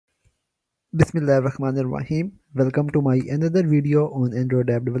Bismillahirrahmanirrahim. Welcome to my another video on Android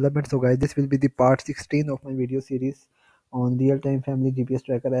app development. So guys, this will be the part 16 of my video series on real-time family GPS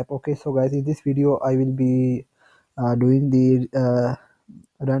tracker app. Okay, so guys, in this video I will be doing the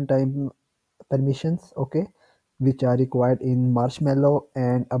runtime permissions, okay, which are required in Marshmallow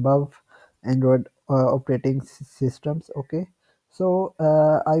and above Android operating systems, okay. So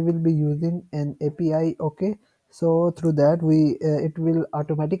I will be using an API, okay. So through that it will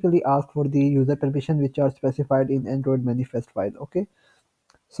automatically ask for the user permission which are specified in Android manifest file, okay.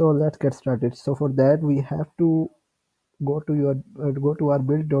 So let's get started. So for that we have to go to our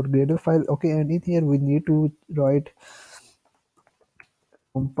build.gradle file, okay, and in here we need to write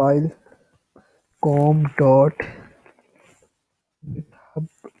compile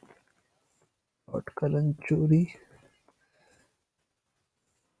com.github.kalanchuri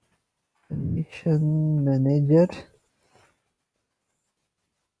permission manager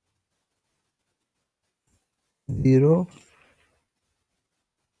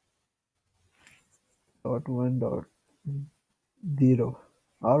 0.1.0.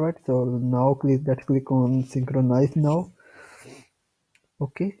 Alright, so now let's click on synchronize now.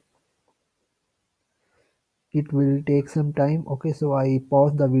 Okay, it will take some time. Okay, so I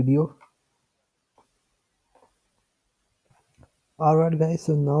pause the video. Alright guys,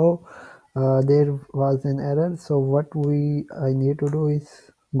 so now there was an error. So what I need to do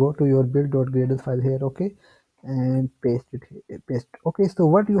is go to your build.gradle file here, okay, and paste it here, paste. Okay, so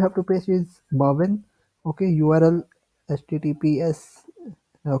what you have to paste is Maven, okay, URL https,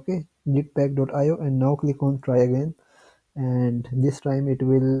 okay, jetpack.io, and now click on try again, and this time it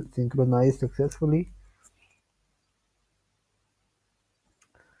will synchronize successfully.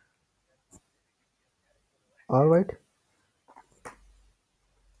 Alright,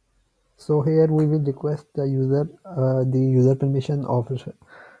 so here we will request the user permission of,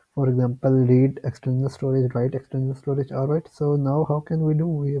 for example, read external storage, write external storage. Alright, so now how can we do?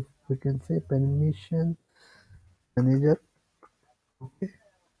 We can say permission manager, okay,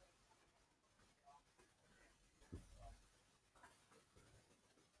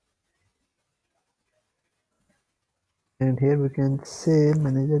 and here we can say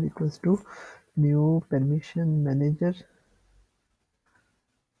manager equals to new permission manager.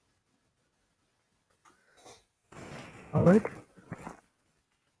 Alright,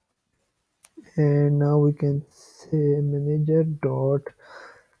 and now we can say manager dot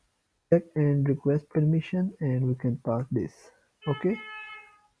check and request permission, and we can pass this, okay,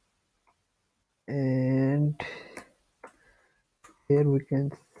 and here we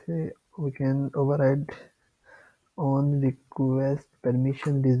can say we can override on request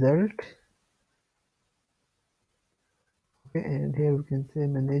permission result, okay, and here we can say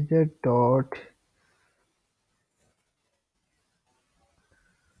manager dot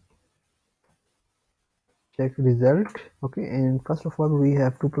check result, okay, and first of all we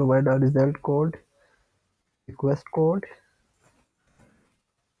have to provide a result code, request code,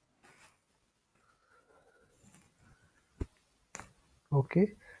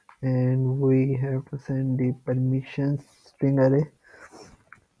 okay, and we have to send the permissions string array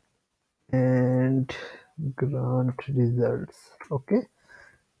and grant results, okay.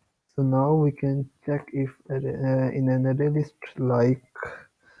 So now we can check if in an array list like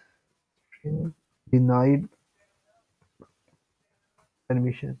string denied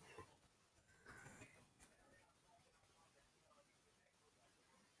permissions,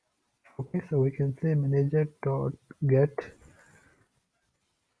 okay, so we can say manager dot get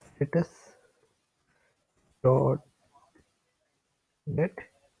status dot get,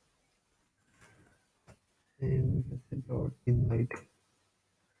 and we can say dot denied.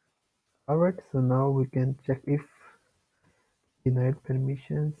 Alright, so now we can check if denied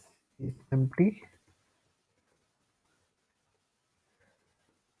permissions is empty,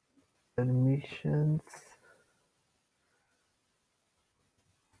 permissions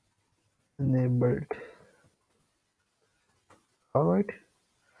enabled. Alright,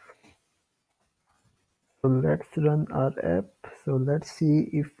 so let's run our app. So let's see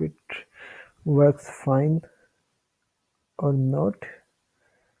if it works fine or not.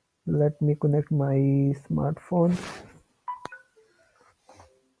 Let me connect my smartphone.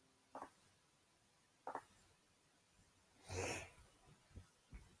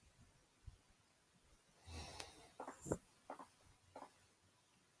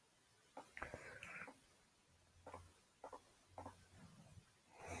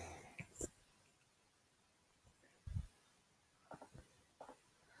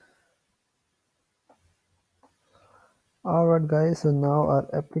 Alright guys, so now our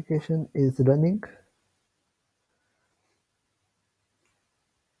application is running.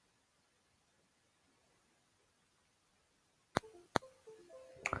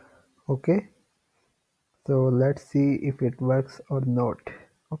 Okay, so let's see if it works or not.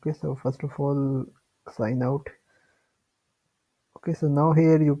 Okay, so first of all, sign out. Okay, so now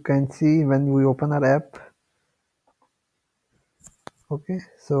here you can see when we open our app. Okay,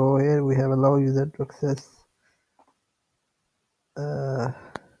 so here we have allow user to access, uh,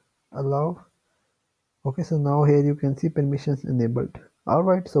 allow. Okay, so now here you can see permissions enabled.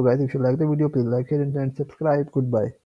 Alright, so guys, if you like the video, please like, share and subscribe. Goodbye.